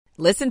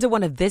Listen to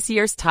one of this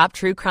year's top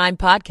true crime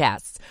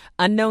podcasts.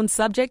 Unknown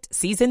Subject,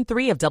 Season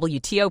 3 of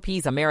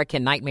WTOP's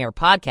American Nightmare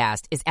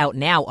podcast is out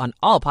now on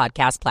all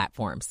podcast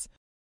platforms.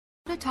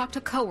 To talk to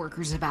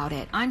coworkers about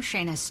it. I'm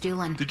Shayna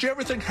Stulin. Did you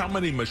ever think how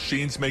many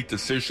machines make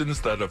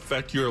decisions that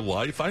affect your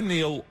life? I'm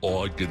Neil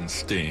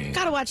Augenstein.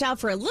 Got to watch out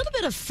for a little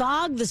bit of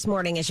fog this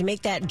morning as you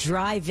make that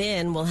drive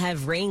in. We'll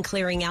have rain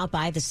clearing out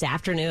by this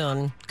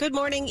afternoon. Good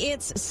morning.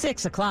 It's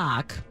 6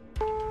 o'clock.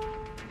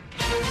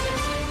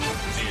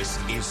 This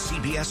is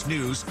CBS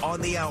News on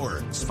the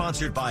Hour,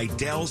 sponsored by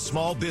Dell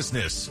Small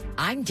Business.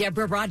 I'm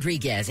Deborah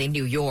Rodriguez in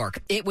New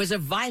York. It was a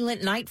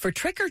violent night for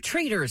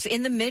trick-or-treaters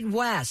in the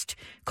Midwest.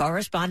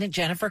 Correspondent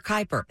Jennifer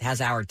Kuiper has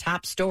our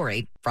top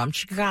story from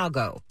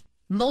Chicago.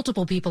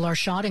 Multiple people are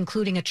shot,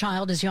 including a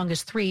child as young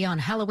as 3 on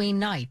Halloween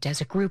night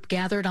as a group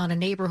gathered on a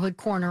neighborhood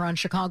corner on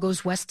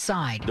Chicago's west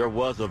side. There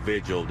was a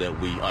vigil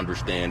that we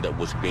understand that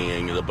was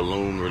being, the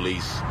balloon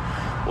release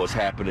was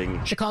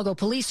happening. Chicago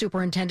Police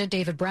Superintendent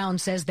David Brown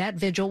says that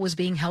vigil was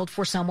being held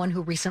for someone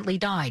who recently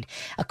died.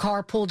 A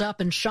car pulled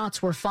up and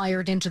shots were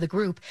fired into the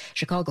group.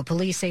 Chicago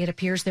police say it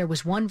appears there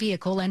was 1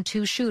 vehicle and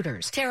 2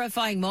 shooters.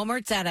 Terrifying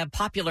moments at a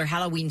popular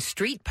Halloween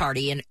street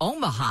party in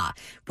Omaha.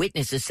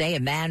 Witnesses say a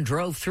man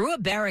drove through a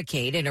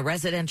barricade in a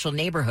residential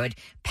neighborhood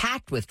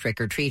packed with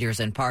trick-or-treaters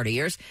and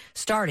partiers,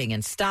 starting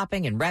and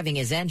stopping and revving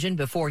his engine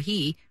before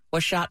he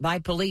was shot by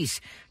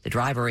police. The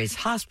driver is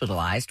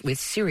hospitalized with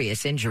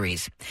serious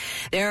injuries.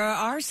 There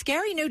are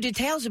scary new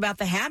details about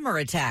the hammer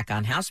attack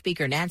on House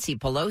Speaker Nancy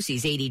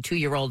Pelosi's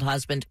 82-year-old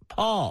husband,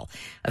 Paul.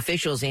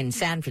 Officials in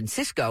San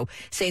Francisco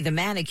say the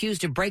man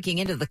accused of breaking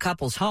into the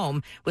couple's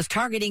home was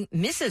targeting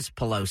Mrs.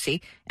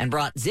 Pelosi and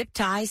brought zip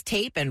ties,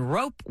 tape, and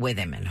rope with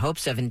him in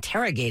hopes of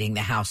interrogating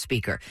the House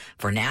Speaker.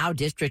 For now,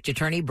 District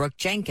Attorney Brooke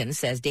Jenkins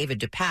says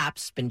David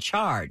DePape's been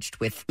charged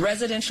with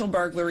residential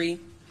burglary,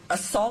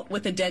 assault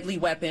with a deadly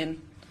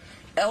weapon,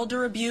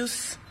 elder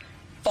abuse,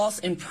 false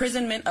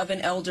imprisonment of an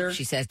elder.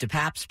 She says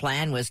DePape's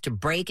plan was to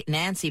break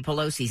Nancy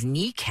Pelosi's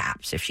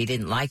kneecaps if she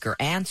didn't like her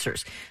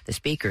answers. The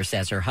speaker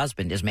says her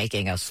husband is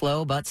making a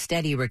slow but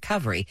steady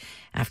recovery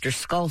after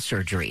skull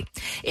surgery.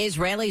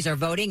 Israelis are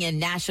voting in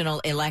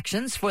national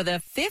elections for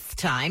the 5th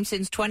time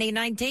since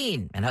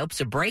 2019 in hopes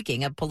of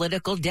breaking a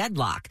political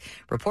deadlock.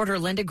 Reporter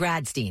Linda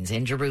Gradstein's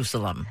in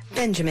Jerusalem.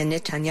 Benjamin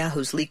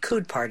Netanyahu's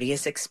Likud party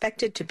is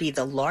expected to be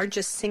the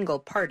largest single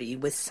party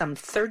with some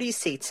 30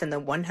 seats in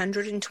the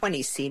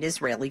 120-seat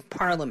Israeli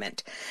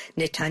parliament.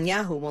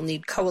 Netanyahu will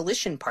need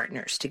coalition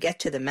partners to get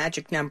to the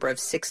magic number of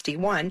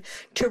 61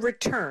 to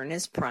return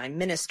as prime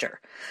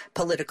minister.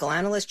 Political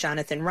analyst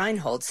Jonathan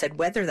Reinhold said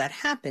whether that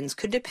happens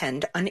could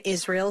depend on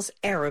Israel's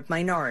Arab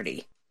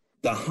minority.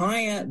 The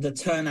higher the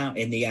turnout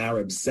in the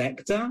Arab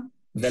sector,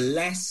 the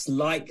less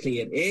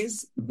likely it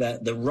is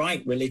that the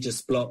right religious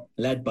bloc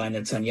led by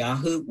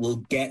Netanyahu will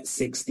get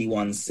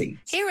 61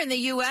 seats. Here in the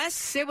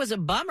U.S., it was a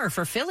bummer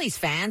for Phillies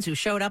fans who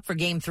showed up for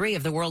Game 3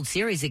 of the World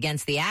Series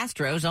against the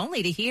Astros,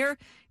 only to hear it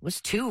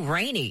was too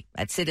rainy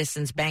at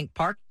Citizens Bank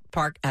Park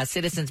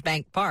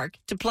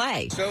to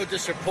play. So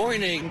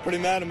disappointing. Pretty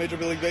mad at Major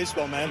League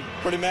Baseball, man.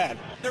 Pretty mad.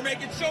 They're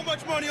making so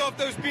much money off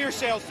those beer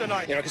sales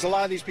tonight. Because a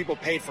lot of these people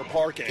paid for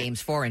parking.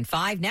 Games 4 and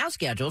 5 now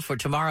scheduled for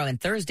tomorrow and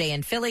Thursday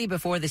in Philly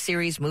before the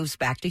series moves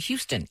back to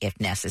Houston if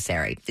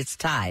necessary. It's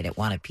tied at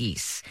 1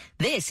 apiece.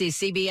 This is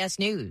CBS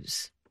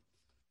News.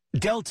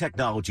 Dell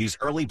Technologies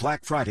early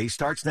Black Friday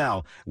starts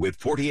now with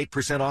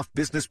 48% off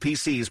business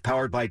PCs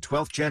powered by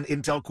 12th Gen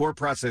Intel Core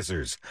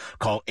processors.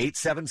 Call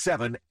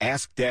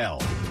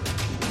 877-ASK-DELL.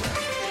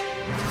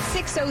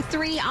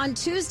 6:03 on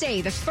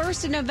Tuesday, the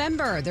 1st of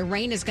November. The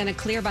rain is going to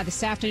clear by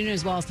this afternoon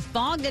as well as the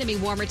fog. Going to be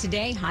warmer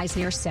today. Highs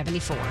near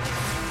 74.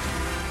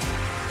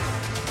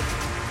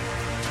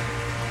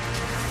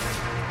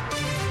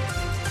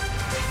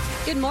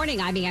 Good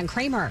morning. I'm Ann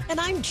Kramer. And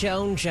I'm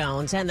Joan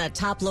Jones. And the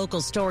top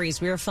local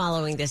stories we're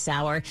following this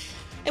hour.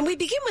 And we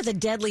begin with a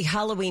deadly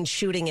Halloween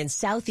shooting in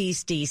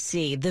Southeast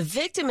D.C. The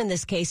victim in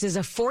this case is a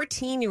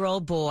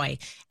 14-year-old boy,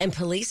 and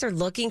police are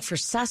looking for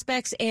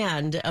suspects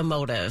and a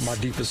motive. My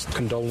deepest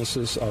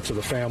condolences to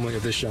the family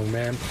of this young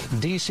man.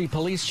 D.C.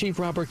 Police Chief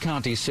Robert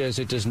Conti says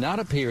it does not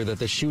appear that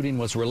the shooting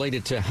was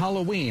related to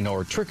Halloween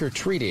or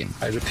trick-or-treating.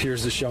 It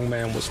appears this young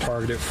man was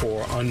targeted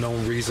for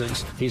unknown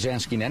reasons. He's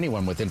asking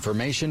anyone with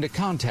information to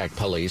contact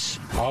police.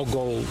 Our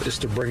goal is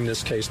to bring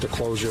this case to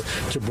closure,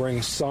 to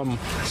bring some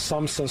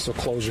sense of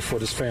closure for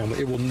this family.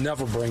 It will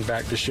never bring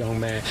back this young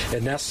man,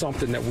 and that's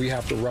something that we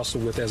have to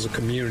wrestle with as a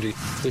community.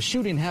 The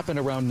shooting happened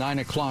around 9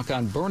 o'clock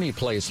on Bernie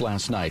Place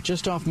last night,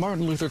 just off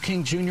Martin Luther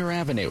King Jr.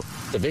 Avenue.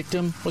 The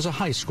victim was a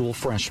high school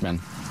freshman.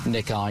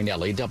 Nick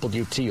Einelli,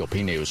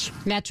 WTOP News.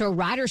 Metro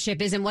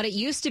ridership isn't what it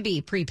used to be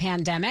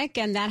pre-pandemic,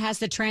 and that has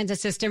the transit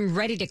system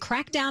ready to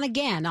crack down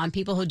again on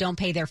people who don't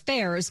pay their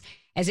fares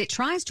as it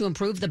tries to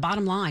improve the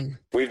bottom line.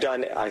 We've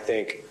done, I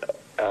think,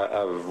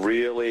 a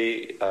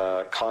really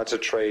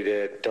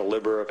concentrated,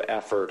 deliberate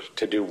effort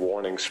to do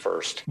warnings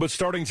first. But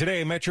starting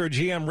today, Metro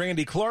GM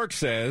Randy Clark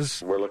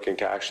says we're looking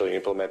to actually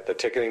implement the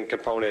ticketing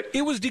component.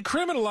 It was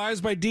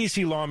decriminalized by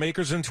D.C.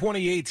 lawmakers in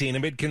 2018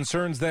 amid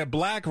concerns that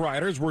black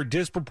riders were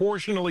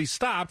disproportionately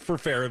stopped for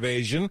fare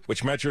evasion,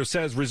 which Metro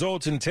says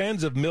results in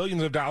tens of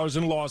millions of dollars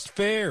in lost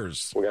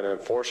fares. We're going to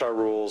enforce our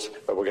rules,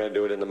 but we're going to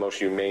do it in the most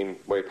humane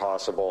way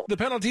possible. The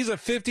penalty is a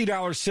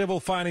 $50 civil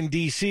fine in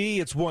D.C.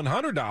 It's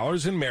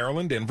 $100 in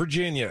Maryland and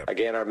Virginia.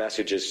 Again, our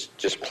message is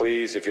just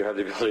please, if you have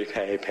the ability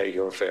to pay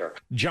your fare.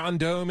 John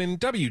Doman,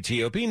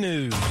 WTOP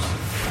News.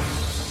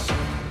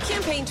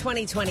 Campaign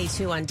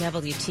 2022 on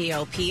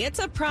WTOP. It's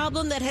a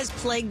problem that has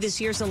plagued this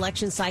year's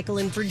election cycle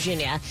in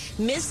Virginia,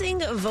 missing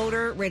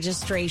voter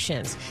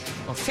registrations.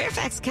 Well,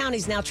 Fairfax County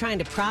is now trying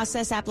to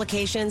process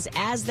applications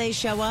as they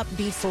show up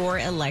before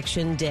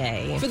Election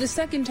Day. For the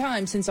second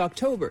time since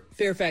October,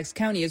 Fairfax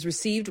County has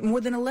received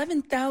more than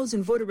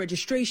 11,000 voter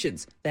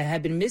registrations that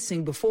had been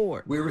missing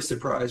before. We were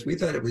surprised. We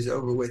thought it was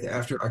over with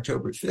after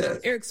October 5th.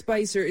 Eric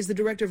Spicer is the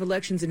director of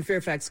elections in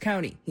Fairfax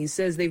County. He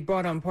says they've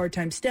brought on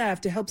part-time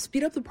staff to help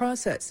speed up the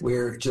process.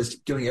 We're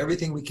just doing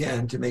everything we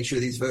can to make sure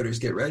these voters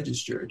get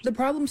registered. The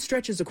problem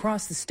stretches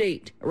across the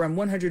state. Around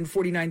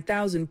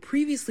 149,000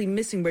 previously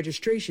missing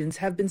registrations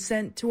have been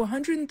sent to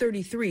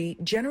 133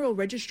 general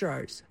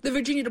registrars. The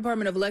Virginia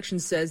Department of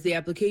Elections says the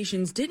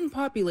applications didn't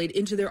populate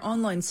into their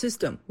online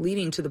system,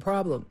 leading to the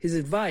problem. His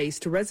advice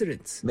to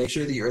residents: make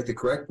sure that you're at the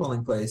correct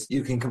polling place.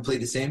 You can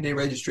complete a same-day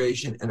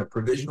registration and a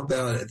provisional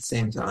ballot at the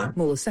same time.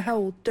 Melissa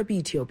Howell,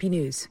 WTOP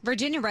News.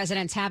 Virginia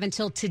residents have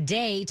until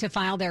today to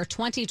file their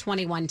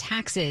 2021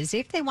 taxes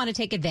if they want to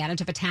take advantage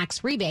of a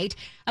tax rebate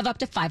of up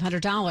to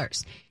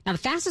 $500. Now, the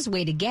fastest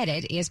way to get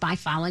it is by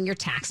filing your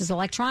taxes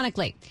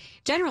electronically.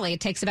 Generally,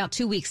 it takes about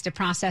 2 weeks to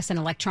process an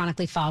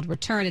electronically filed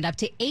return and up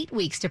to 8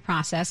 weeks to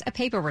process a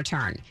paper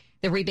return.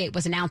 The rebate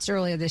was announced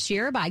earlier this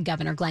year by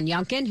Governor Glenn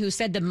Youngkin, who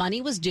said the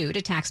money was due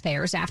to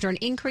taxpayers after an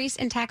increase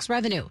in tax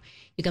revenue.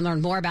 You can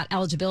learn more about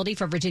eligibility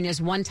for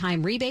Virginia's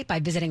one-time rebate by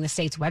visiting the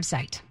state's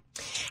website.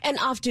 An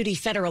off-duty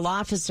federal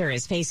officer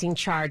is facing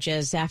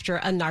charges after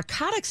a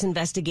narcotics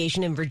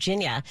investigation in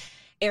Virginia.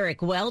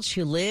 Eric Welch,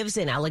 who lives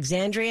in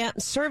Alexandria,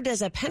 served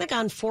as a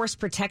Pentagon Force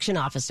Protection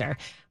Officer,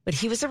 but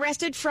he was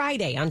arrested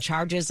Friday on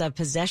charges of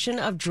possession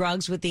of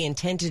drugs with the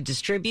intent to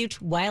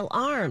distribute while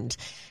armed.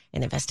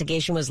 An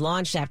investigation was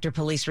launched after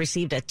police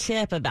received a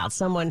tip about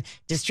someone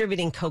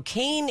distributing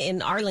cocaine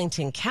in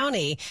Arlington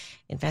County.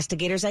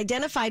 Investigators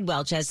identified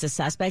Welch as the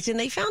suspect, and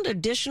they found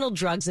additional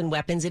drugs and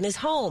weapons in his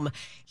home.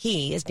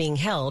 He is being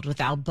held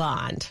without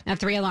bond. A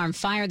 3-alarm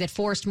fire that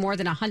forced more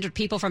than 100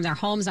 people from their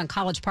homes on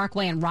College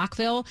Parkway in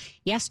Rockville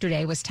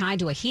yesterday was tied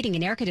to a heating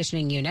and air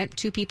conditioning unit.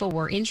 2 people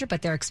were injured,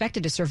 but they're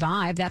expected to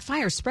survive. That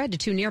fire spread to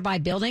 2 nearby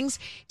buildings,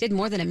 did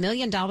more than $1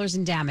 million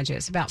in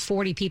damages. About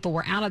 40 people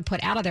were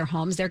put out of their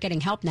homes. They're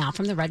getting help now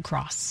from the Red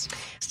Cross.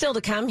 Still to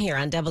come here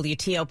on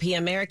WTOP,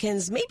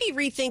 Americans may be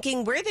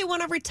rethinking where they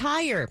want to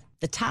retire.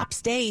 The top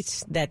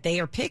state that they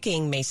are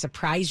picking may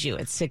surprise you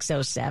at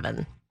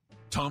 6:07.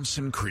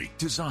 Thompson Creek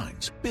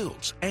designs,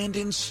 builds, and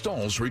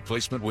installs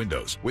replacement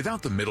windows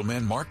without the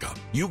middleman markup.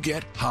 You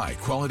get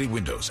high-quality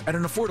windows at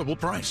an affordable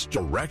price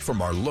direct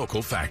from our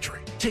local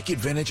factory. Take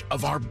advantage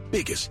of our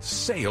biggest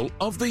sale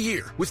of the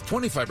year with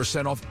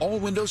 25% off all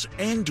windows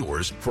and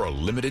doors for a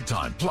limited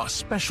time, plus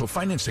special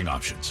financing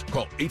options.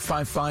 Call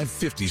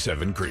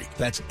 855-57-CREEK.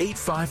 That's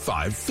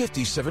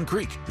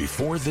 855-57-CREEK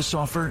before this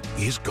offer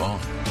is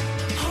gone.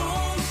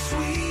 Home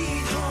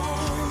sweet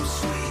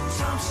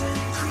Thompson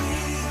Creek.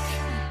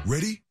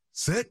 Ready,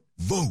 set,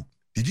 vote.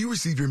 Did you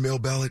receive your mail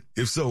ballot?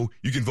 If so,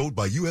 you can vote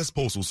by U.S.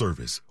 Postal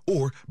Service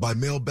or by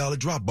mail ballot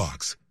drop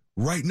box.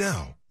 Right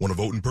now, want to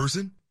vote in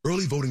person?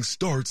 Early voting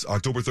starts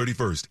October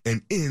 31st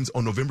and ends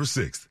on November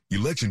 6th.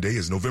 Election day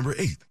is November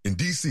 8th. In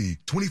D.C.,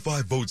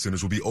 25 vote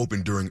centers will be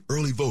open during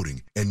early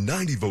voting and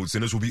 90 vote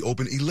centers will be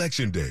open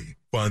Election day.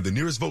 Find the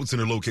nearest vote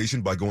center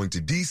location by going to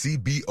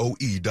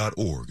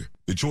dcboe.org.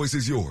 The choice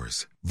is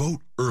yours.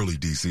 Vote early,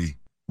 D.C.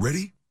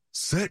 Ready,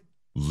 set,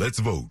 let's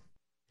vote.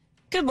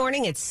 Good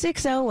morning. It's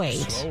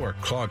 6:08. Slow or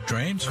clogged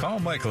drains? Call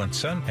Michael &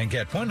 Son and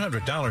get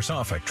 $100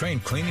 off at drain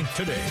cleaning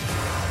today.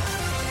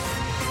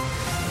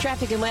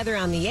 Traffic and weather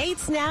on the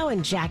 8s now,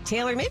 and Jack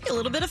Taylor, maybe a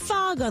little bit of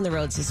fog on the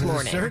roads this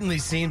morning. It certainly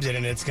seems it,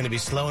 and it's going to be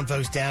slowing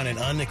folks down in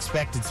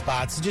unexpected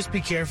spots. So just be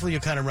careful.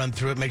 You'll kind of run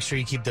through it. Make sure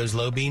you keep those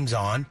low beams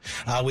on.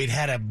 We'd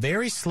had a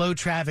very slow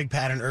traffic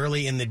pattern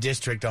early in the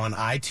district on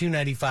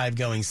I-295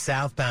 going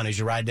southbound as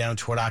you ride down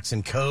toward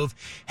Oxon Cove,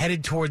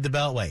 headed toward the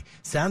Beltway.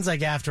 Sounds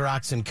like after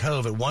Oxon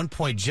Cove, at one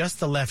point, just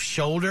the left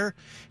shoulder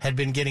had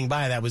been getting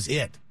by. That was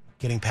it.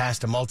 getting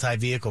past a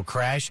multi-vehicle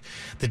crash.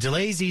 The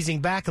delay's easing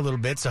back a little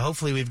bit, so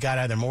hopefully we've got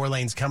either more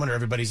lanes coming or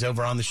everybody's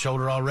over on the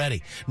shoulder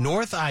already.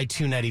 North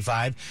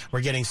I-295,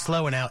 we're getting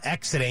slower now,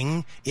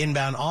 exiting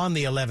inbound on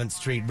the 11th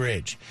Street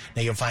Bridge.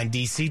 Now you'll find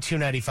DC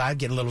 295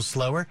 getting a little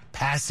slower,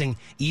 passing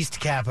East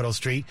Capitol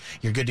Street.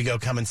 You're good to go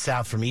coming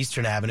south from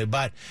Eastern Avenue,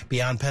 but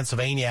beyond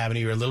Pennsylvania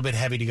Avenue, you're a little bit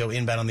heavy to go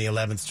inbound on the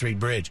 11th Street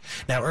Bridge.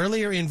 Now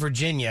earlier in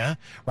Virginia,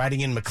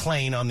 riding in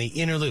McLean on the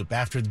inner loop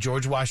after the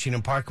George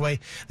Washington Parkway,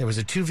 there was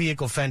a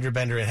 2-vehicle fender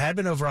bender. It had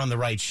been over on the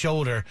right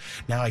shoulder.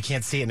 Now I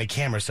can't see it in the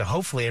camera, so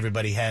hopefully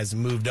everybody has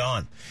moved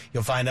on.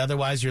 You'll find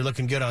otherwise you're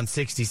looking good on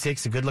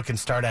 66, a good looking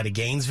start out of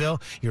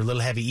Gainesville. You're a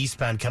little heavy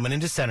eastbound coming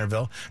into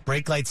Centerville.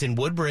 Brake lights in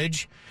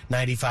Woodbridge,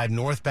 95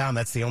 northbound.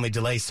 That's the only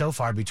delay so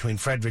far between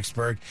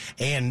Fredericksburg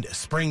and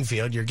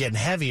Springfield. You're getting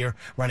heavier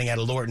running out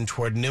of Lorton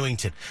toward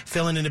Newington.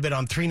 Filling in a bit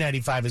on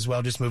 395 as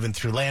well, just moving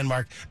through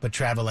Landmark, but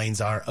travel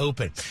lanes are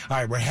open. All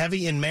right, we're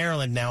heavy in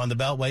Maryland now on the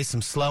Beltway.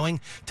 Some slowing.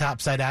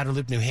 Topside outer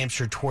loop, New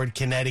Hampshire toward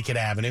Connecticut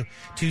Avenue.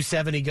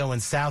 270 going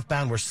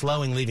southbound. We're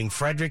slowing, leaving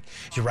Frederick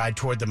as you ride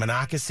toward the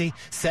Monocacy.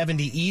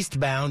 70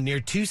 eastbound near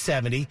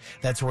 270.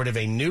 That's word of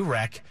a new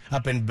wreck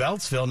up in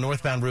Beltsville,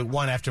 northbound Route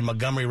 1 after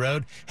Montgomery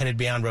Road, headed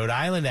beyond Rhode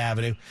Island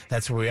Avenue.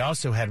 That's where we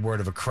also had word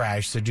of a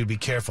crash, so do be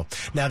careful.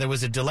 Now, there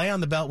was a delay on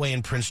the Beltway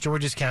in Prince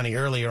George's County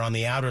earlier on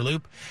the outer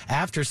loop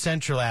after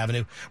Central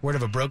Avenue. Word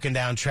of a broken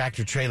down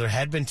tractor trailer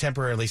had been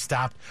temporarily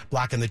stopped,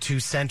 blocking the 2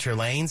 center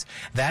lanes.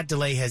 That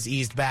delay has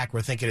eased back.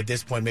 We're thinking at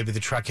this point maybe the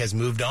truck has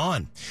moved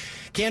on.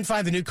 Can't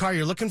find the new car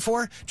you're looking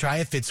for? Try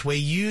a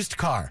Fitzway used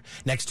car.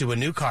 Next to a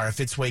new car, a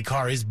Fitzway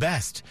car is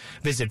best.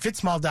 Visit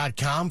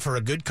fitzmall.com for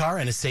a good car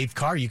and a safe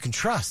car you can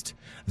trust.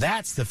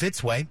 That's the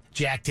Fitzway.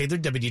 Jack Taylor,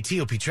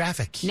 WTOP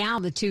Traffic. Now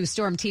the 2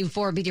 Storm Team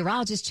 4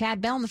 meteorologist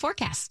Chad Bell in the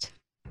forecast.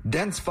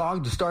 Dense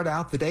fog to start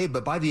out the day,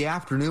 but by the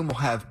afternoon we'll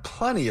have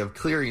plenty of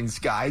clearing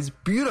skies.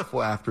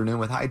 Beautiful afternoon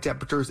with high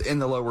temperatures in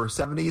the lower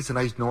 70s. A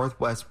nice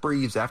northwest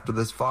breeze after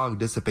this fog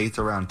dissipates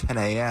around 10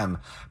 a.m.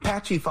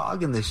 Patchy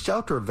fog in the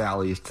shelter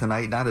valleys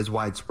tonight, not as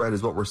widespread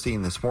as what we're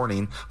seeing this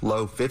morning.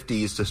 Low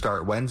 50s to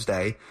start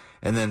Wednesday.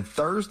 And then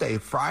Thursday,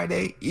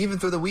 Friday, even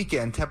through the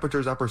weekend,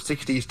 temperatures upper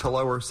 60s to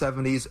lower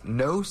 70s.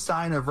 No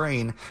sign of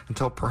rain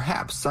until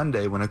perhaps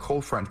Sunday when a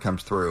cold front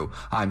comes through.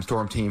 I'm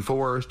Storm Team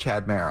 4's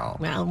Chad Merrill.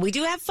 Well, we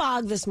do have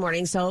fog this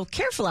morning, so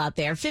careful out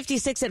there.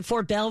 56 at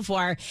Fort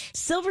Belvoir.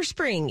 Silver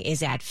Spring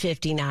is at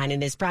 59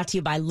 and is brought to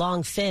you by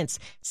Long Fence.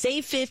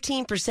 Save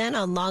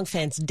 15% on Long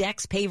Fence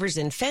decks,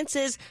 pavers, and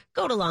fences.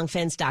 Go to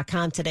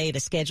longfence.com today to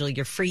schedule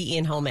your free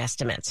in-home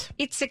estimate.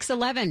 It's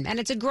 6:11,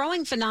 and it's a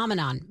growing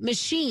phenomenon.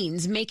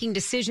 Machines making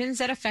decisions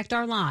that affect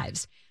our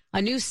lives.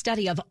 A new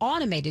study of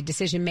automated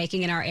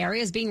decision-making in our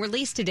area is being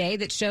released today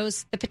that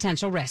shows the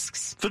potential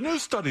risks. The new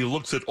study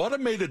looks at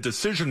automated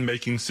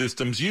decision-making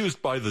systems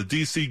used by the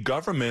D.C.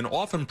 government,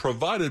 often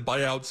provided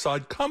by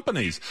outside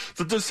companies.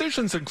 The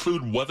decisions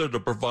include whether to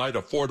provide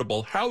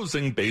affordable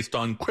housing based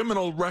on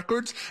criminal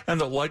records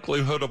and the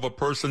likelihood of a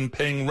person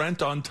paying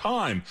rent on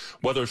time,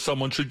 whether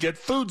someone should get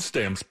food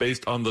stamps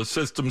based on the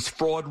system's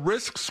fraud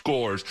risk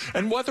scores,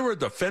 and whether a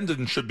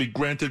defendant should be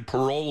granted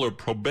parole or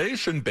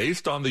probation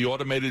based on the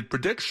automated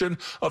prediction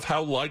of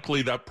how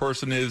likely that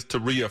person is to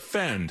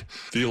reoffend.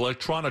 The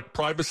Electronic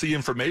Privacy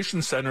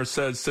Information Center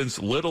says since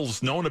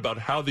little's known about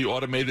how the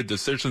automated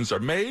decisions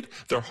are made,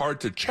 they're hard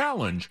to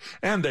challenge,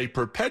 and they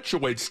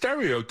perpetuate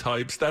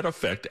stereotypes that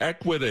affect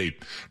equity.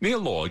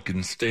 Neil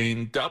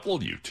Augenstein,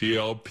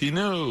 WTOP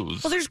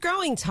News. Well, there's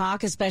growing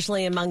talk,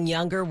 especially among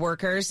younger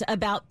workers,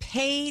 about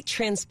pay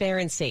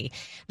transparency,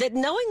 that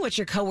knowing what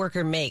your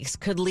coworker makes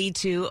could lead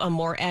to a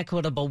more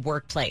equitable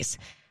workplace.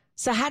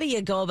 So how do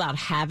you go about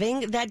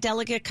having that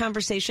delicate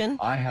conversation?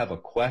 I have a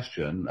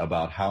question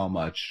about how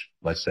much,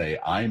 let's say,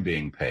 I'm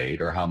being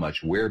paid or how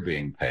much we're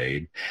being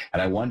paid,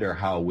 and I wonder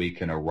how we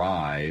can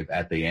arrive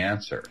at the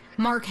answer.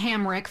 Mark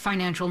Hamrick,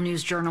 financial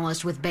news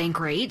journalist with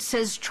Bankrate,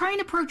 says try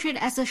and approach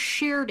it as a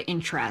shared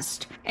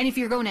interest. And if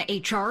you're going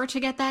to HR to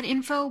get that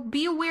info,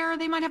 be aware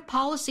they might have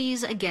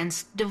policies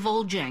against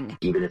divulging.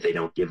 Even if they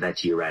don't give that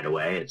to you right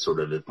away, it's sort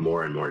of if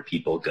more and more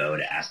people go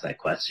to ask that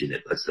question,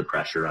 it puts the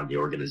pressure on the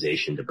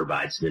organization to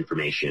provide some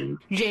information.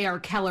 J.R.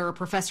 Keller, a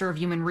professor of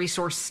human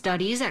resource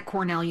studies at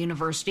Cornell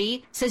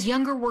University, says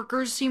younger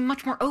workers seem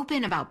much more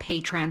open about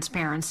pay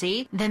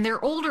transparency than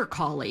their older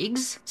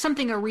colleagues,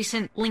 something a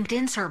recent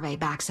LinkedIn survey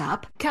backs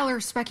up. Keller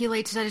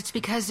speculates that it's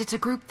because it's a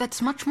group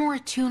that's much more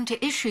attuned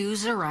to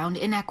issues around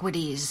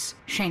inequities.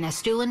 Shayna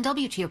Stulin,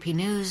 WTOP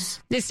News.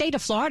 The state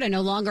of Florida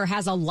no longer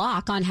has a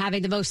lock on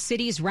having the most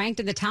cities ranked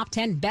in the top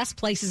 10 best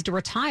places to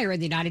retire in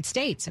the United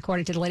States,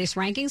 according to the latest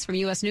rankings from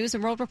U.S. News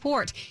and World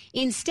Report.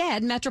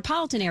 Instead,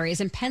 metropolitan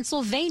areas in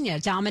Pennsylvania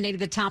dominated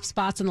the top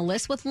spots on the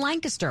list, with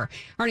Lancaster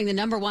earning the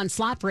 #1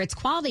 slot for its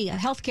quality of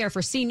health care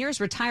for seniors,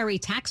 retiree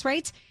tax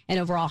rates, and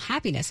overall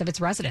happiness of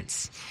its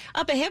residents.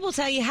 Up ahead, we'll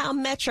tell you how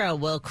Metro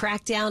will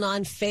crack down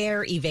on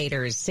fare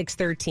evaders.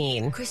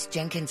 6:13. Chris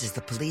Jenkins is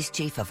the police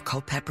chief of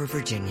Culpeper,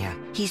 Virginia.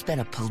 He's been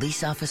a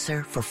police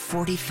officer for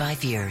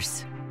 45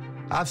 years.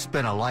 I've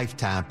spent a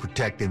lifetime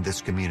protecting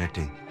this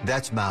community.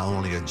 That's my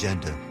only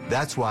agenda.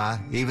 That's why,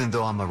 even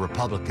though I'm a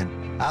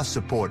Republican, I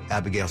support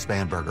Abigail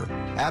Spanberger.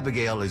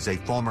 Abigail is a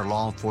former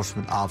law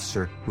enforcement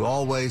officer who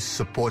always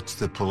supports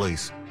the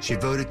police. She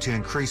voted to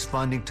increase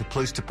funding to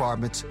police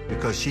departments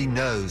because she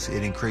knows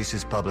it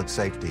increases public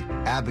safety.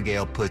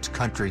 Abigail puts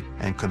country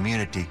and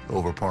community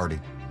over party.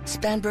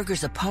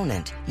 Spanberger's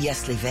opponent,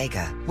 Yesli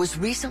Vega, was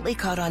recently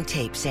caught on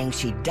tape saying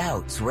she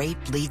doubts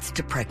rape leads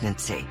to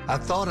pregnancy. I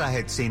thought I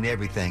had seen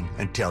everything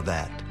until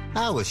that.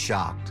 I was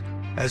shocked.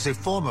 As a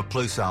former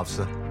police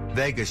officer,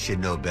 Vega should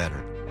know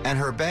better. And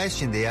her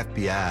bashing the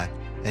FBI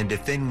and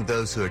defending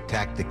those who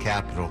attacked the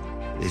Capitol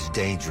is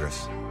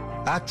dangerous.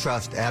 I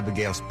trust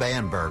Abigail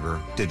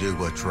Spanberger to do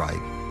what's right.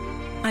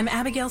 I'm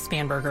Abigail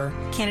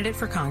Spanberger, candidate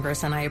for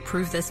Congress, and I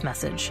approve this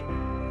message.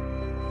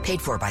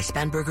 Paid for by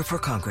Spanberger for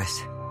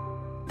Congress.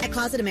 At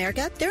Closet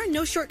America, there are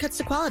no shortcuts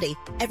to quality.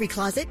 Every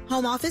closet,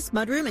 home office,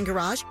 mudroom, and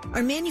garage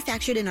are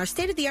manufactured in our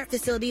state-of-the-art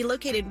facility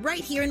located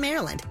right here in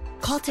Maryland.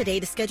 Call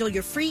today to schedule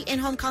your free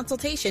in-home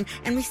consultation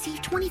and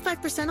receive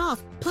 25%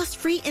 off, plus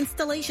free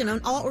installation on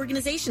all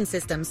organization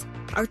systems.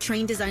 Our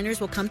trained designers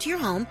will come to your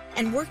home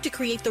and work to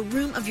create the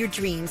room of your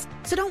dreams.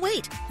 So don't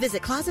wait.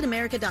 Visit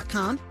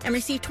ClosetAmerica.com and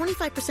receive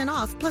 25%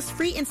 off, plus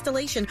free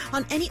installation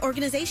on any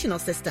organizational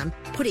system,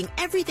 putting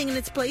everything in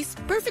its place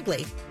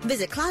perfectly.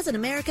 Visit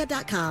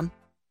ClosetAmerica.com.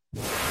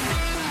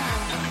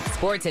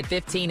 Sports at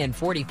 15 and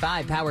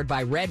 45, powered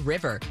by Red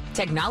River.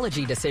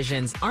 Technology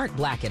decisions aren't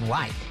black and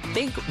white.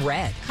 Think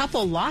red.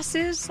 Couple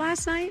losses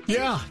last night?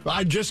 Yeah,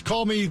 just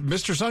call me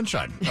Mr.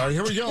 Sunshine. All right,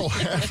 here we go.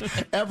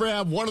 Ever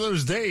have one of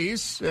those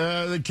days?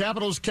 The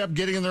Capitals kept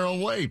getting in their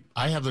own way.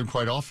 I have them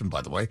quite often,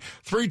 by the way.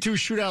 3-2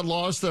 shootout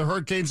loss. The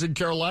Hurricanes in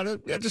Carolina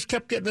just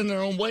kept getting in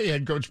their own way.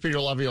 Head coach Peter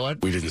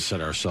Laviolette. We didn't set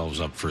ourselves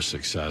up for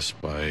success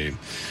by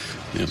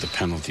the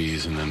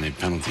penalties and then the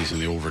penalties in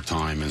the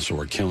overtime, and so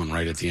we're killing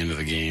right at the end of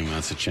the game.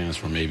 That's a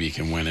chance where maybe you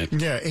can win it.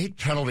 Yeah, 8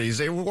 penalties.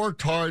 They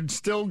worked hard,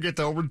 still get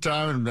the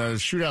overtime and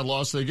shootout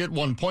loss. They get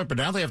 1 point, but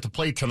now they have to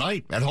play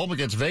tonight at home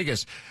against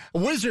Vegas.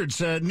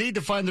 Wizards need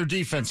to find their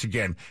defense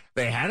again.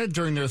 They had it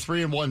during their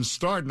 3-1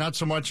 start, not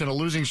so much in a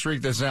losing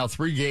streak that's now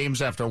 3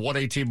 games after a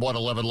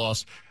 118-111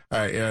 loss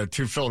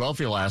to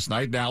Philadelphia last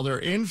night. Now they're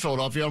in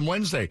Philadelphia on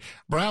Wednesday.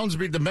 Browns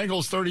beat the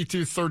Bengals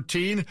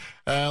 32-13.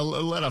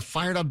 Led a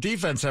fired-up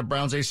defense at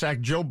Browns. They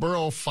sacked Joe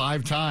Burrow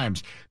 5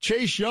 times.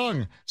 Chase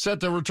Young set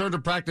to return to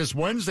practice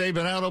Wednesday,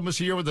 been out almost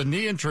a year with a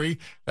knee injury.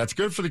 That's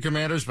good for the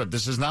Commanders, but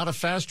this is not a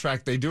fast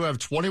track. They do have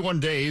 21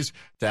 days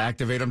to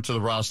activate him to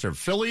the roster.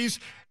 Phillies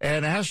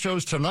and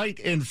Astros tonight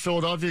in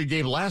Philadelphia. The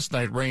game last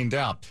night rained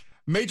out.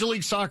 Major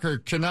League Soccer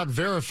cannot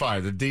verify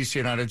that DC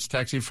United's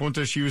Taxi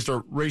Fuentes used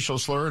a racial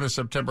slur in a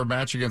September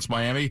match against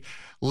Miami.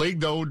 League,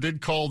 though,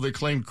 did call the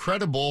claim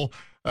credible,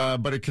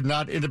 but it could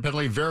not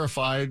independently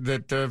verify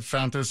that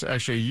Fuentes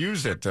actually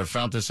used it.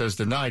 Fuentes has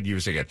denied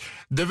using it.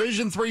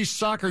 Division III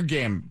soccer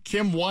game.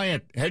 Kim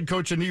Wyatt, head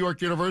coach of New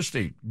York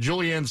University.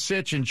 Julianne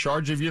Sitch in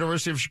charge of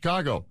University of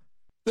Chicago.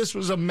 This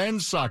was a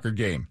men's soccer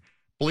game.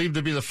 Believed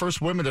to be the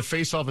first women to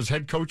face off as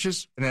head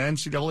coaches in an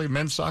NCAA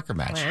men's soccer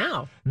match.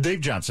 Wow.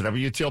 Dave Johnson,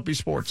 WTOP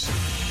Sports.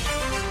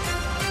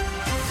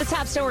 The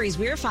top stories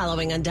we're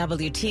following on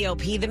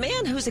WTOP. The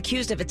man who's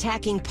accused of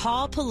attacking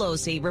Paul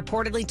Pelosi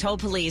reportedly told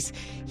police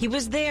he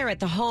was there at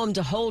the home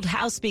to hold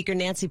House Speaker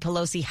Nancy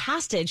Pelosi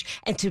hostage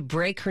and to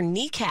break her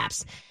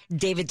kneecaps.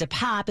 David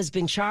DePop has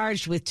been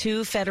charged with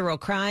 2 federal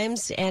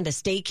crimes and a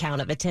state count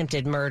of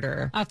attempted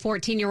murder. A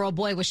 14-year-old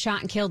boy was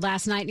shot and killed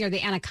last night near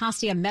the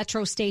Anacostia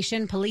Metro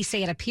Station. Police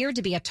say it appeared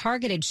to be a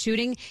targeted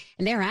shooting,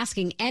 and they're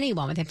asking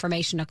anyone with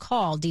information to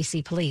call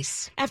D.C.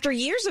 police. After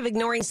years of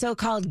ignoring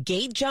so-called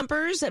gate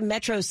jumpers,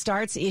 Metro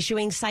starts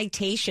issuing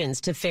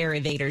citations to fare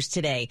evaders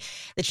today.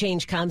 The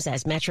change comes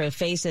as Metro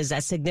faces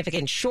a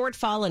significant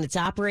shortfall in its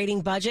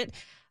operating budget.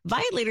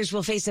 Violators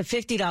will face a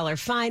 $50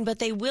 fine, but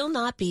they will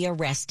not be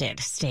arrested.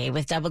 Stay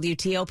with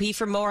WTOP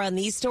for more on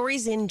these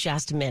stories in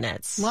just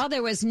minutes. Well,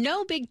 there was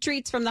no big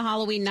treats from the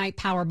Halloween night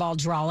Powerball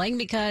drawing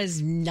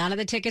because none of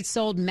the tickets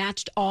sold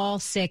matched all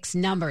 6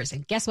 numbers.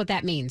 And guess what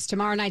that means?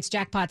 Tomorrow night's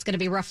jackpot's going to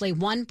be roughly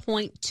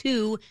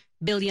 $1.2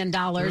 billion.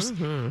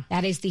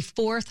 That is the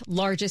 4th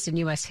largest in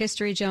U.S.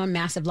 history, Joan.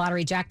 Massive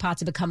lottery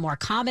jackpots have become more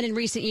common in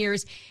recent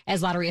years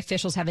as lottery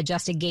officials have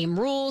adjusted game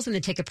rules and the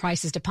ticket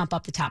prices to pump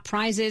up the top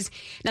prizes.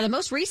 Now, the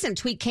most recent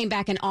tweak came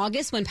back in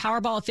August when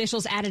Powerball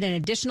officials added an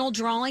additional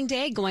drawing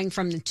day, going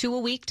from 2 a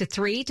week to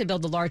 3 to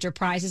build the larger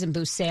prizes and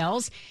boost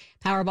sales.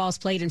 Powerball is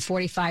played in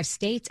 45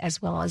 states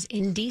as well as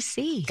in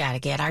D.C. Gotta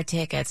get our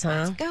tickets,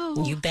 huh? Let's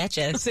go. You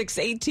betcha.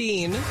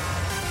 618.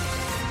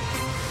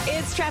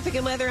 It's traffic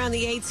and weather on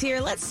the 8s here.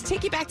 Let's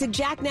take you back to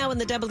Jack now in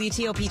the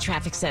WTOP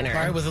Traffic Center.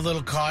 All right, with a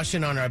little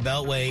caution on our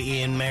Beltway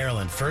in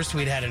Maryland. First,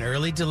 we'd had an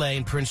early delay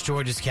in Prince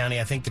George's County.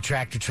 I think the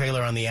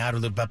tractor-trailer on the outer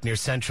loop up near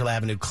Central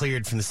Avenue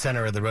cleared from the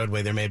center of the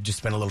roadway. There may have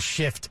just been a little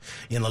shift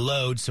in the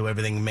load, so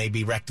everything may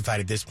be rectified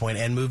at this point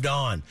and moved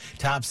on.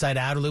 Topside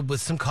outer loop with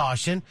some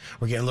caution.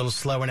 We're getting a little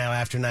slower now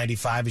after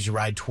 95 as you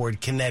ride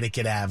toward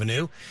Connecticut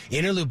Avenue.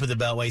 Inner loop of the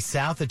Beltway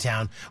south of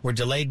town, we're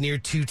delayed near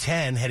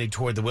 210 headed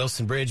toward the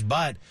Wilson Bridge,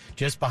 but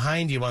just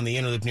behind you on the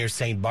inner loop near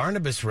St.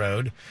 Barnabas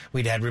Road,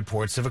 we'd had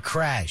reports of a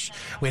crash.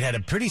 We'd had a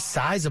pretty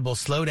sizable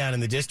slowdown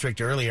in the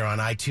district earlier on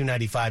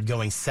I-295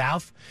 going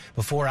south.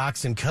 Before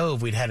Oxon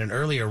Cove, we'd had an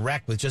earlier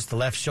wreck with just the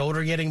left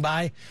shoulder getting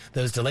by.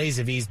 Those delays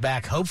have eased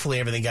back. Hopefully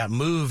everything got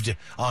moved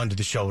onto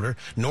the shoulder.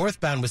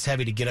 Northbound was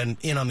heavy to get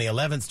in on the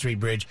 11th Street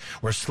Bridge.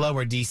 We're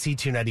slower DC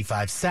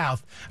 295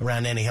 south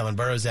around Annie Hill and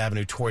Burroughs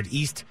Avenue toward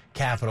East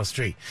Capitol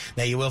Street.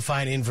 Now, you will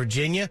find in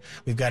Virginia,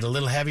 we've got a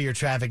little heavier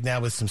traffic now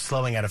with some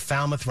slowing out of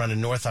Falmouth,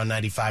 running north on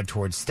 95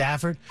 towards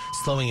Stafford,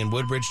 slowing in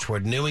Woodbridge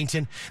toward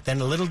Newington,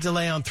 then a little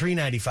delay on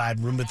 395,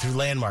 moving through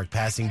Landmark,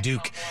 passing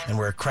Duke, and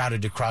we're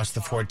crowded across the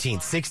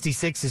 14th.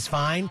 66 is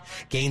fine.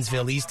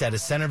 Gainesville east out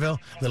of Centerville,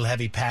 a little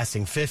heavy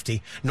passing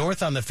 50.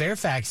 North on the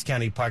Fairfax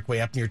County Parkway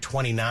up near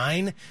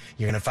 29,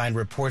 you're going to find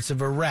reports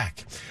of a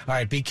wreck. All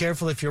right, be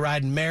careful if you're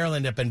riding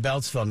Maryland up in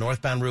Beltsville,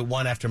 northbound Route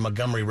 1 after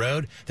Montgomery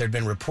Road. There had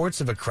been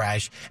reports of a crash.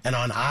 And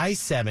on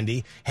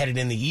I-70, headed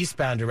in the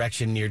eastbound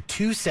direction near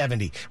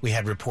 270, we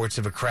had reports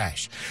of a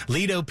crash.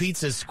 Lido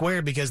Pizza's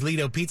square because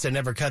Lido Pizza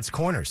never cuts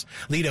corners.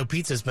 Lido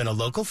Pizza's been a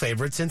local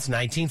favorite since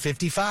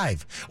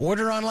 1955.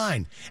 Order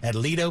online at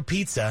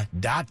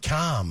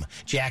LidoPizza.com.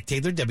 Jack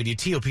Taylor,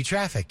 WTOP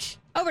Traffic.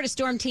 Over to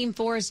Storm Team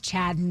 4's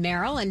Chad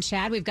Merrill. And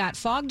Chad, we've got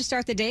fog to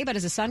start the day, but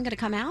is the sun going to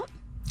come out?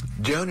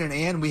 Joan and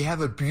Ann, we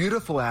have a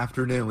beautiful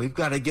afternoon. We've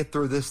got to get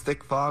through this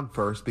thick fog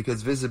first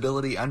because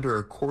visibility under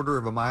a quarter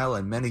of a mile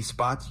in many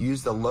spots.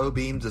 Use the low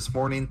beams this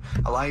morning.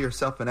 Allow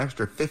yourself an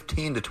extra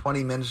 15 to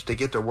 20 minutes to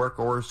get to work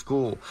or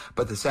school.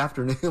 But this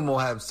afternoon we'll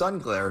have sun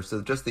glare,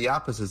 so just the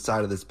opposite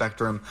side of the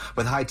spectrum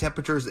with high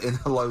temperatures in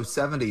the low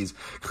 70s.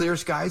 Clear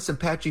skies, some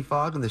patchy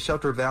fog in the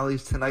shelter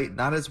valleys tonight.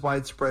 Not as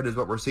widespread as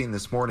what we're seeing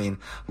this morning.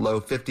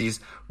 Low 50s.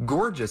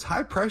 Gorgeous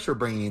high pressure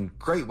bringing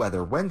great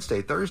weather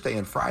Wednesday, Thursday,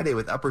 and Friday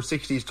with upper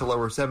 60s to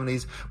lower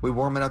 70s. We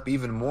warm it up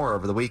even more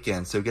over the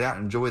weekend, so get out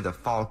and enjoy the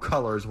fall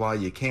colors while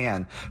you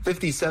can.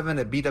 57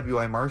 at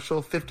BWI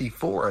Marshall,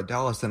 54 at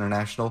Dallas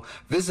International.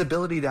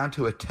 Visibility down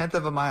to a tenth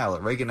of a mile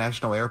at Reagan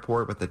National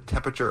Airport with a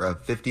temperature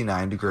of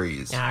 59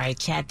 degrees. All right,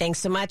 Chad, thanks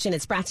so much. And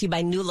it's brought to you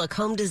by New Look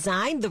Home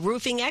Design, the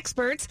roofing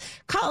experts.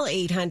 Call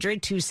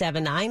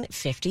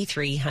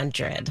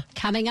 800-279-5300.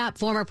 Coming up,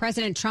 former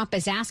President Trump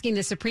is asking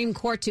the Supreme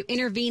Court to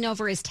intervene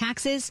over his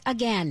taxes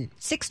again.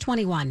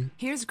 621.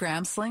 Here's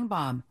Graham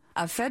Slingbaum,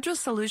 a federal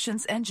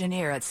solutions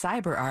engineer at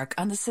CyberArk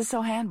on the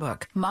CISO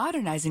Handbook,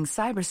 modernizing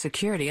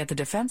cybersecurity at the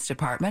Defense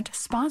Department,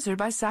 sponsored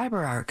by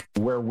CyberArk.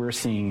 Where we're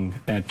seeing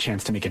a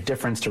chance to make a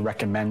difference, to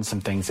recommend some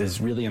things, is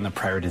really in the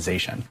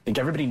prioritization. I think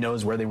everybody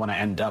knows where they want to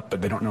end up,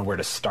 but they don't know where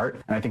to start.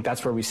 And I think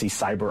that's where we see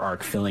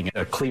CyberArk filling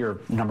a clear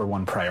number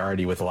one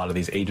priority with a lot of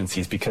these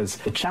agencies, because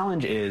the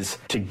challenge is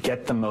to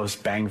get the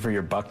most bang for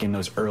your buck in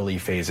those early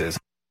phases.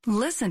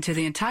 Listen to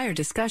the entire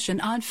discussion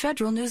on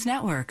Federal News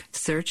Network.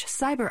 Search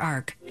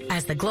CyberArk.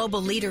 As the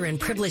global leader in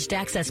privileged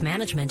access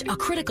management, a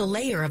critical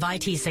layer of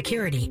IT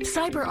security,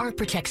 CyberArk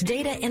protects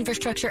data,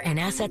 infrastructure, and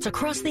assets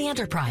across the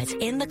enterprise,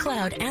 in the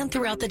cloud, and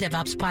throughout the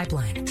DevOps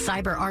pipeline.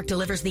 CyberArk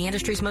delivers the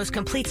industry's most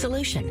complete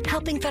solution,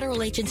 helping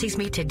federal agencies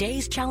meet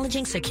today's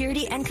challenging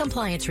security and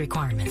compliance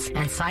requirements.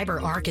 And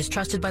CyberArk is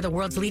trusted by the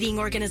world's leading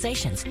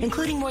organizations,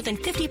 including more than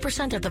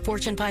 50% of the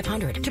Fortune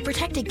 500, to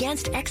protect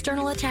against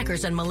external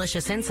attackers and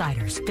malicious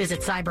insiders.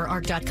 Visit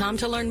cyberark.com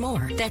to learn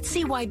more. That's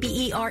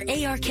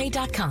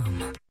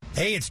CYBERARK.com.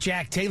 Hey, it's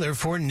Jack Taylor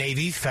for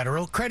Navy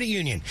Federal Credit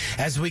Union.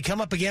 As we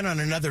come up again on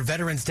another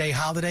Veterans Day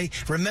holiday,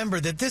 remember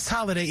that this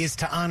holiday is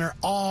to honor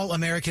all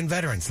American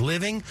veterans,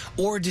 living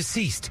or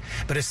deceased,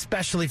 but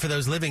especially for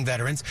those living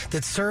veterans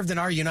that served in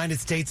our United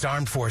States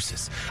Armed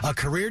Forces. A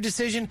career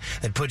decision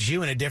that puts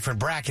you in a different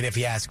bracket, if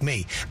you ask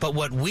me. But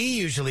what we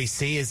usually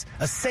see is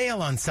a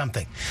sale on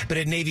something. But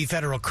at Navy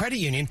Federal Credit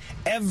Union,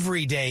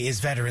 every day is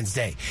Veterans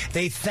Day.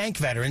 They thank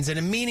veterans in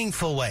a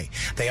meaningful way.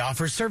 They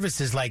offer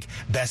services like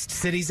Best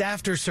Cities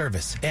After Service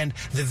and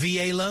the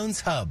VA Loans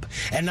Hub,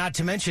 and not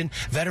to mention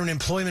veteran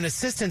employment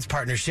assistance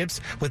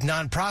partnerships with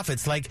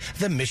nonprofits like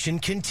The Mission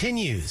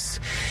Continues.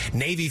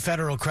 Navy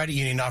Federal Credit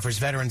Union offers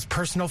veterans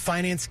personal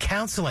finance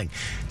counseling,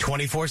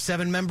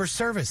 24/7 member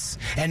service,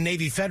 and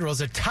Navy Federal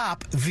is a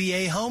top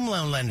VA home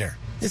loan lender.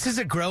 This is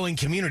a growing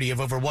community of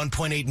over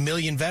 1.8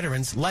 million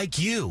veterans like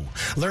you.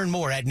 Learn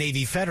more at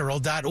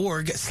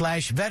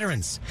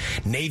NavyFederal.org/veterans.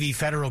 Navy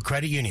Federal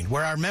Credit Union,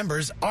 where our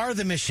members are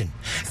the mission.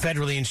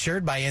 Federally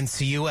insured by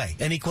NCUA,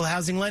 an equal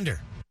housing lender.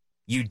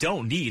 You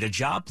don't need a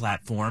job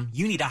platform.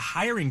 You need a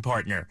hiring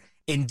partner.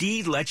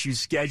 Indeed lets you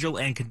schedule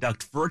and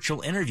conduct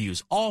virtual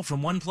interviews all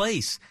from one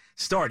place.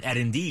 Start at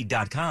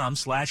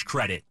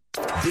Indeed.com/credit.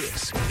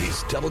 This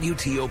is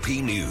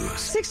WTOP News.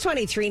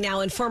 6:23 now,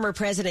 and former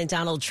President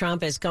Donald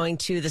Trump is going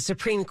to the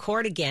Supreme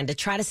Court again to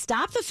try to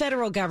stop the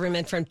federal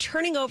government from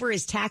turning over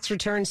his tax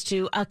returns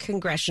to a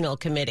congressional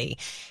committee.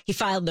 He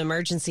filed an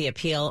emergency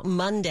appeal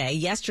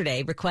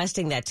yesterday,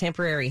 requesting that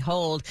temporary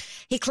hold.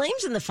 He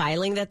claims in the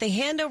filing that the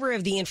handover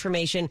of the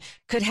information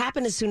could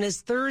happen as soon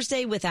as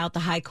Thursday without the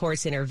high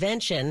court's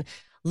intervention.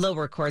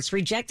 Lower courts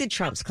rejected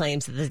Trump's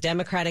claims that the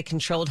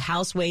Democratic-controlled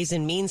House Ways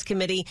and Means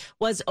Committee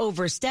was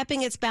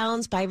overstepping its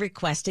bounds by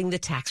requesting the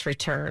tax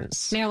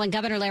returns. Maryland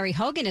Governor Larry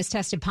Hogan has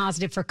tested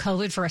positive for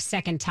COVID for a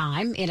second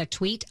time. In a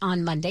tweet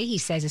on Monday, he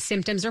says his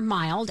symptoms are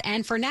mild,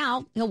 and for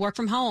now, he'll work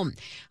from home.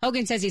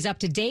 Hogan says he's up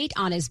to date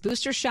on his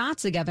booster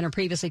shots. The governor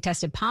previously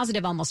tested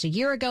positive almost a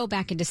year ago,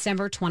 back in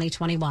December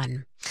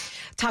 2021.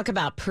 Talk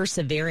about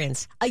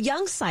perseverance. A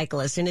young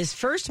cyclist in his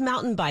first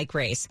mountain bike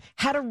race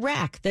had a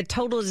wreck that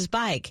totaled his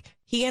bike.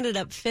 He ended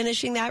up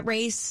finishing that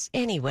race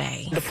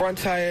anyway. The front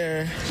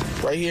tire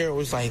right here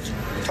was like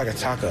a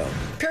taco.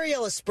 Perry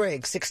Ellis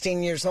Spriggs,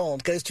 16 years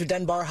old, goes to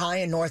Dunbar High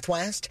in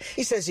Northwest.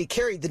 He says he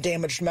carried the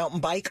damaged mountain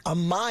bike a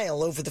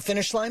mile over the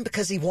finish line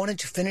because he wanted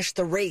to finish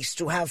the race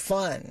to have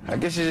fun. I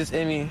guess it's just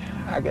in me,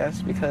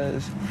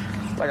 because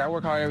I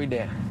work hard every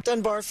day.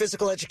 Dunbar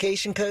physical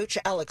education coach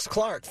Alex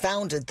Clark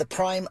founded the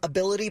Prime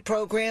Ability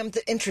program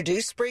that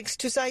introduced Spriggs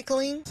to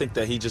cycling. I think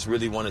that he just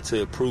really wanted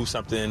to prove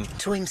something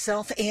to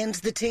himself and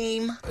the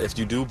team. If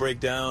you do break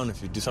down,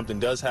 if something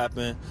does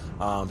happen,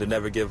 to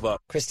never give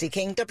up. Christy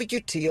King,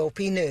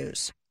 WTOP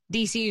News.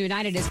 DC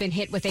United has been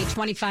hit with a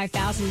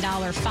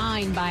 $25,000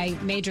 fine by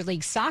Major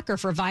League Soccer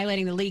for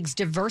violating the league's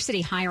diversity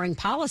hiring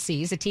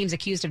policies. The team's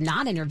accused of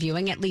not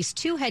interviewing at least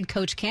 2 head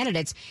coach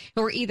candidates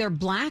who are either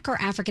black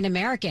or African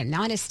American.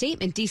 Now, in a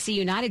statement, DC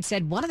United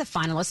said one of the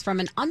finalists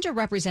from an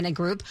underrepresented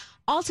group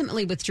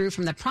ultimately withdrew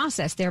from the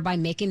process, thereby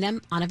making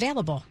them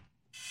unavailable.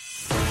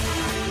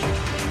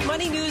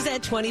 Money news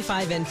at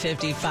 25 and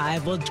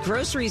 55. Well,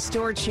 grocery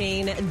store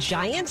chain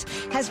Giant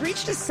has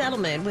reached a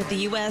settlement with the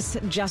U.S.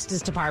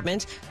 Justice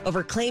Department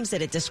over claims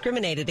that it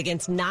discriminated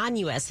against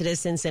non-U.S.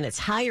 citizens in its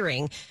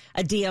hiring.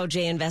 A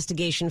DOJ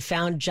investigation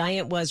found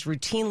Giant was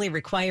routinely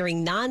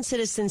requiring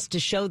non-citizens to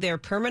show their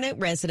permanent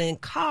resident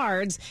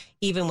cards,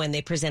 even when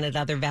they presented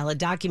other valid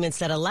documents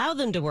that allow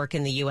them to work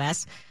in the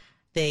U.S.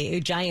 The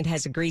Giant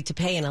has agreed to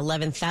pay an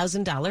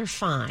 $11,000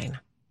 fine.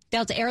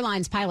 Delta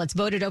Airlines pilots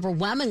voted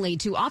overwhelmingly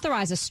to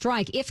authorize a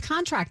strike if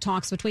contract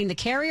talks between the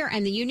carrier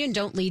and the union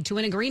don't lead to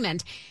an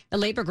agreement. The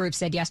labor group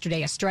said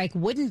yesterday a strike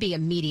wouldn't be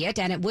immediate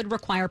and it would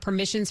require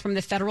permissions from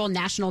the Federal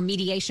National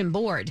Mediation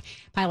Board.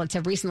 Pilots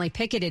have recently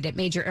picketed at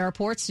major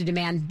airports to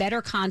demand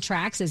better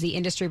contracts as the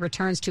industry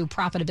returns to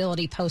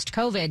profitability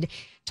post-COVID.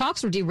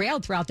 Talks were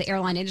derailed throughout the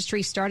airline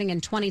industry starting in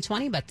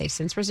 2020, but they've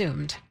since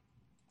resumed.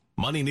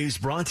 Money News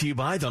brought to you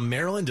by the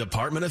Maryland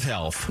Department of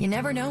Health. You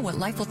never know what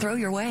life will throw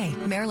your way.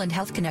 Maryland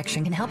Health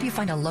Connection can help you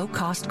find a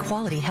low-cost,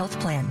 quality health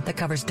plan that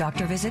covers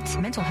doctor visits,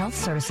 mental health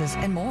services,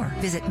 and more.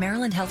 Visit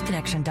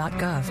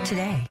marylandhealthconnection.gov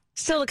today.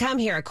 Still to come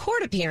here, a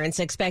court appearance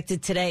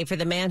expected today for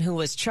the man who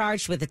was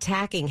charged with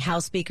attacking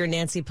House Speaker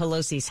Nancy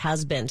Pelosi's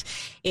husband.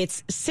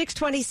 It's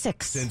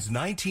 6:26. Since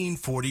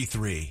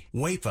 1943,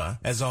 WAEPA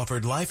has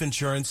offered life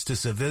insurance to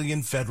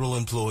civilian federal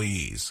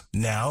employees.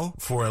 Now,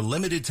 for a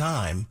limited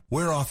time,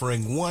 we're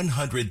offering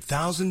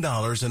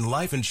 $100,000 in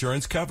life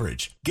insurance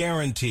coverage,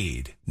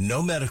 guaranteed.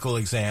 No medical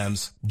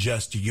exams,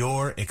 just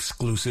your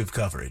exclusive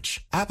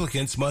coverage.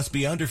 Applicants must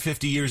be under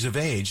 50 years of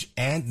age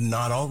and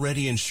not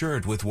already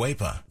insured with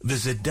WAEPA.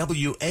 Visit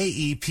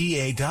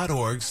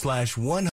WAEPA.org/100.